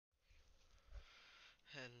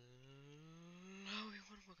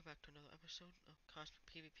welcome back to another episode of Cosmic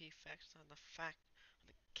PvP Facts on the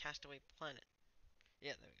Castaway Planet.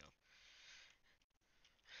 Yeah, there we go.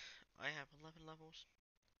 I have 11 levels,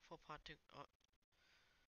 4 pot 2,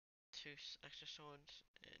 2 extra swords,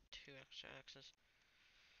 and 2 extra axes,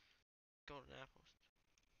 golden apples,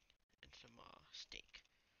 and some steak.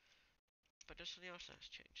 But there's something else that has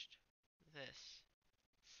changed. This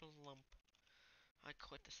flump. I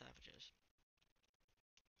quit the savages.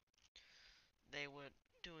 They weren't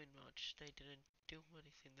doing much. They didn't do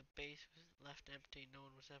anything. The base was left empty. No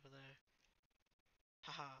one was ever there.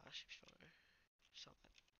 Haha, sheep's fire. Saw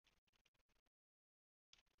that.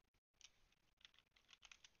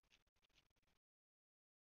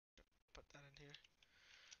 Put that in here.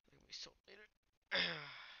 It'll be sold later.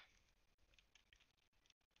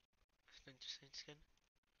 Ninja Saint skin.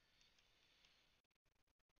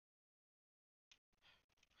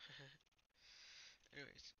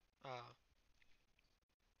 Anyways, I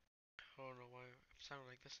don't know why I'm sounding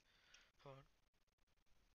like this. Hold on.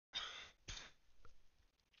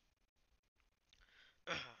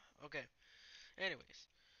 Okay. Anyways,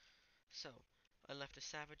 so I left the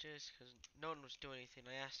savages because no one was doing anything.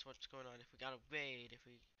 I asked what's going on, if we got a raid, if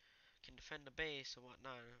we can defend the base or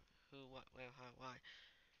whatnot. Who, what, where, how, why.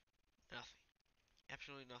 Nothing.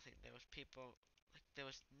 Absolutely nothing. There was people, like, there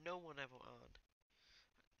was no one ever on.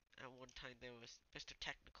 At one time there was Mr.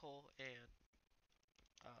 Technical and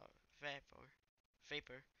uh, Vapor,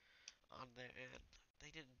 Vapor on there, and they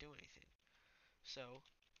didn't do anything. So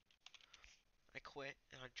I quit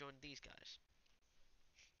and I joined these guys.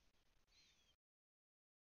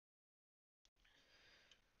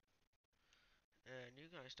 And you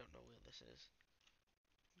guys don't know where this is,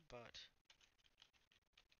 but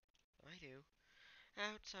I do.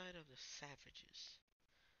 Outside of the savages,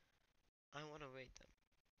 I want to raid them,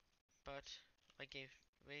 but I gave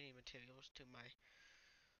raiding materials to my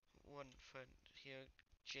one friend here,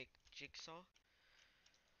 Jake Jigsaw.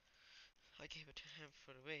 I gave it to him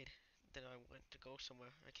for the raid. Then I went to go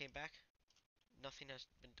somewhere. I came back. Nothing has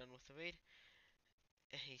been done with the raid,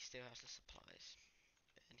 and he still has the supplies.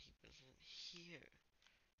 And he wasn't here.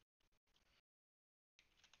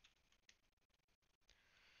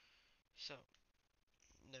 So,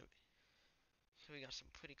 no. So we got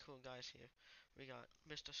some pretty cool guys here. We got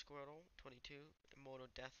Mr. Squirtle, 22, Immortal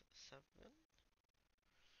Death, 7.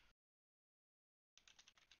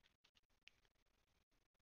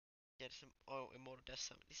 Yeah, some Immortal Death,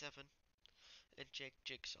 77, and Jake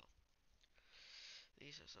Jigsaw.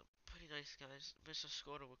 These are some pretty nice guys. Mr.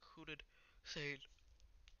 Squirtle recruited, saying,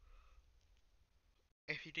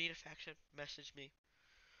 if you need a faction, message me.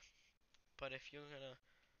 But if you're gonna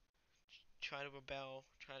try to rebel,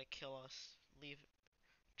 try to kill us, leave,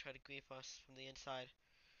 try to grief us from the inside,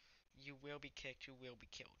 you will be kicked, you will be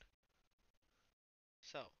killed.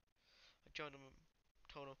 So, I joined him,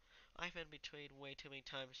 told him, I've been betrayed way too many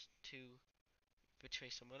times to betray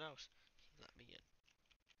someone else. He let me in.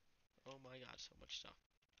 Oh my god, so much stuff.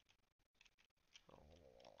 Oh.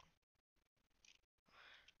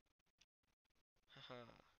 Haha.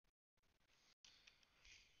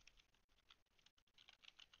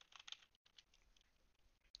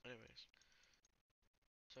 Anyways,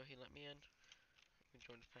 so he let me in. We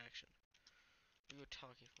joined the faction. We were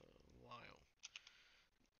talking for a while.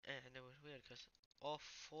 And it was weird because all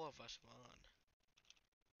 4 of us were on.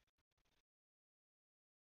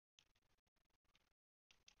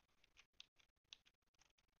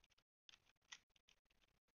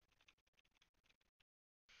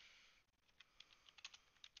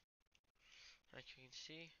 Like you can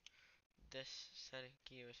see, this set of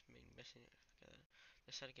gear is missing.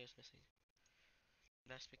 This set of gear is missing.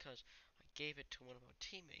 And that's because I gave it to one of our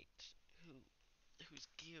teammates whose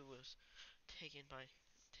gear was taken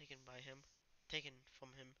from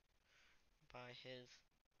him by his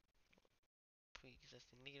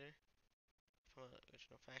pre-existing leader from the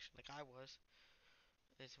original faction, like I was.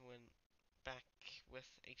 Is when back with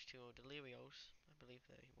H2O Delirios, I believe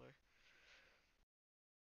they were,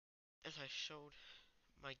 as I showed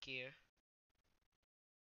my gear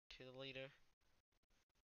to the leader.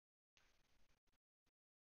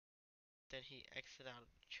 Then he exited out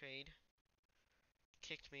of the trade,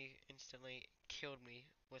 kicked me instantly, killed me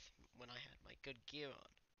with when I had my good gear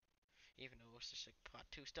on, even though it was just like part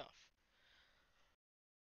 2 stuff.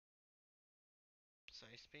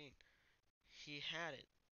 Size being, he had it.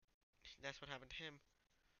 That's what happened to him.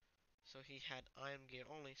 So he had iron gear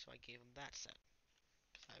only, so I gave him that set.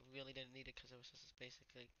 Because I really didn't need it because it was just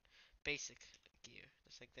basically basic gear.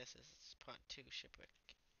 Just like this is part 2 shipwreck.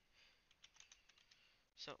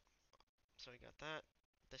 So I got that.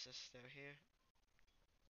 This is still here.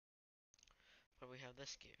 But we have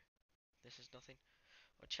this gear. This is nothing.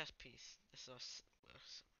 A chest piece. This is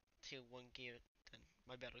tier 1 gear, and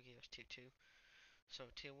my battle gear is tier 2. So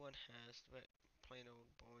tier 1 has the plain old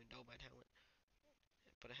boring Dolbite helmet.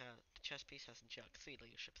 But it has the chest piece has Angelic 3,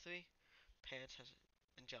 Leadership 3. Pants has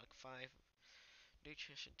Angelic 5,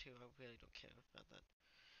 Nutrition 2. I really don't care about that.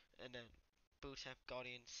 And then boots have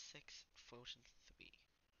Guardian 6, Frozen 3.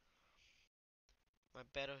 My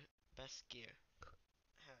best gear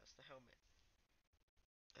has the helmet.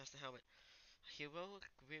 Has the helmet. Heroic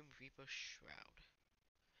Grim Reaper Shroud.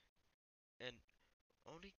 And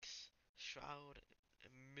Onyx Shroud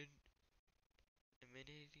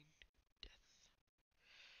emanating death.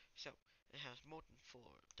 So it has Molten 4,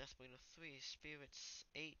 Deathbringer 3, Spirits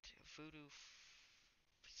 8, Voodoo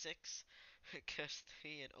 6, Curse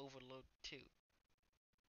 3, and Overload 2.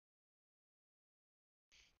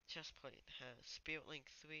 Chestplate has Spirit Link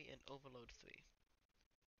 3 and Overload 3.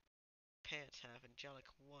 Pants have Angelic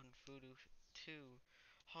 1, Voodoo 2,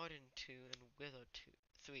 Hardened 2, and Wither 2,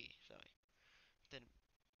 3. Sorry. Then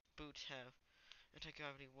boots have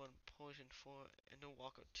Anti-Gravity 1, Poison 4, and No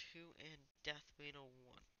Walker 2, and Deathbringer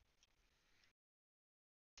 1.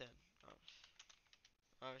 Then,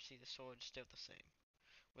 obviously the sword's still the same.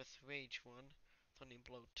 With Rage 1, Thundering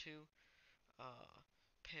Blow 2, uh,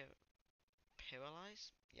 par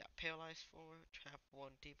Paralyze? Yeah, Paralyze 4, Trap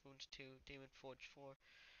 1, Deep Wounds 2, Demon Forge 4,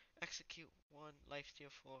 Execute 1,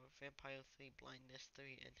 Lifesteal 4, Vampire 3, Blindness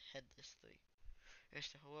 3, and Headless 3.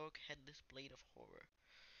 It's the heroic Headless Blade of Horror.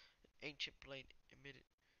 An ancient blade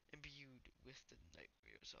imbued with the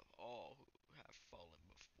nightmares of all who have fallen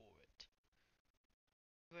before it.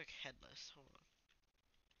 Heroic Headless, hold on.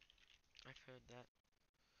 I've heard that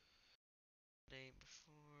name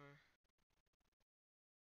before.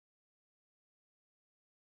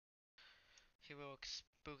 Heroic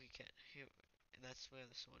Spooky Cat. And that's where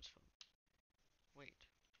the sword's from. Wait.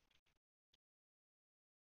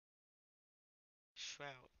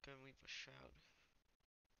 Shroud. Gonna leave a shroud.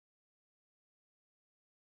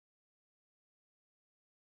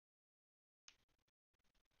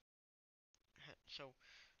 So,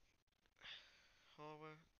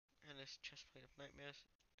 horror, and this chestplate of nightmares,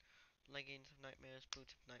 leggings of nightmares,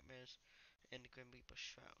 boots of nightmares, and the Grim Reaper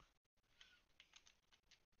shroud.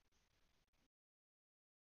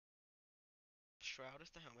 Shroud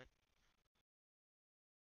is the helmet.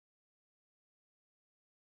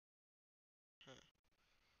 Huh.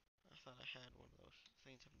 I thought I had one of those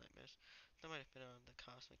things of nightmares. That might have been on the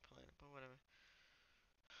Cosmic Planet, but whatever.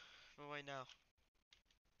 But right now,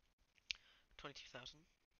 22,000.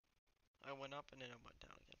 I went up and then I went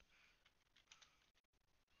down again.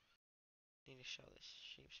 Need to show this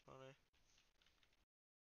sheep spawner.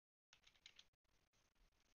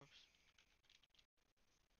 Oops.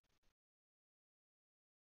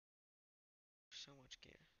 So much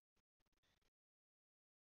gear.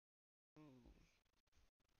 Ooh.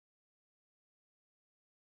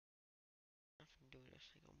 I've been doing this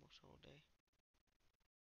like almost all day.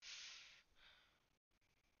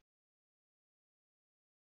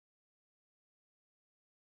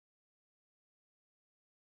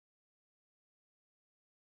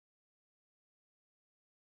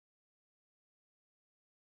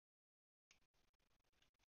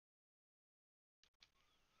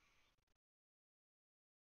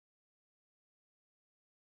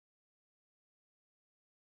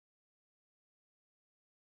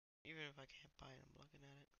 Even if I can't buy it, I'm looking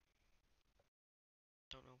at it.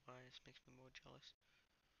 Don't know why, this makes me more jealous.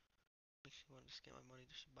 Makes me want to get my money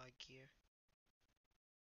just to buy gear.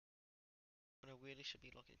 When I really should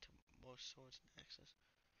be looking to more swords and axes.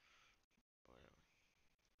 Whatever.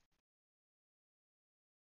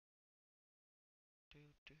 Do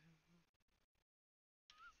do.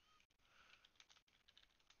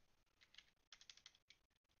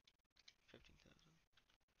 15,000.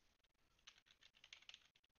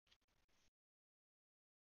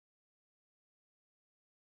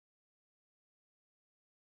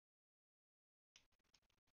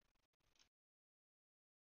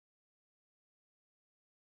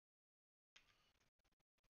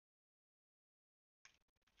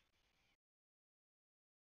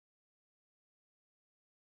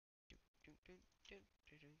 Do do do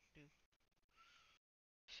do do do.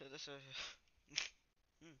 So this is.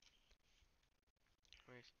 Hmm.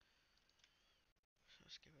 Wait. So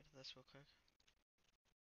let's get rid of this real quick.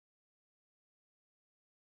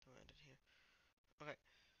 Don't end it here. Okay.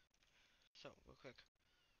 So real quick.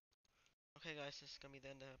 Okay, guys, this is gonna be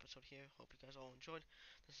the end of the episode here. Hope you guys all enjoyed.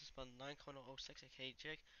 This has been Linedcardinal06 A.K.A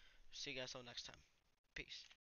Jake. See you guys all next time. Peace.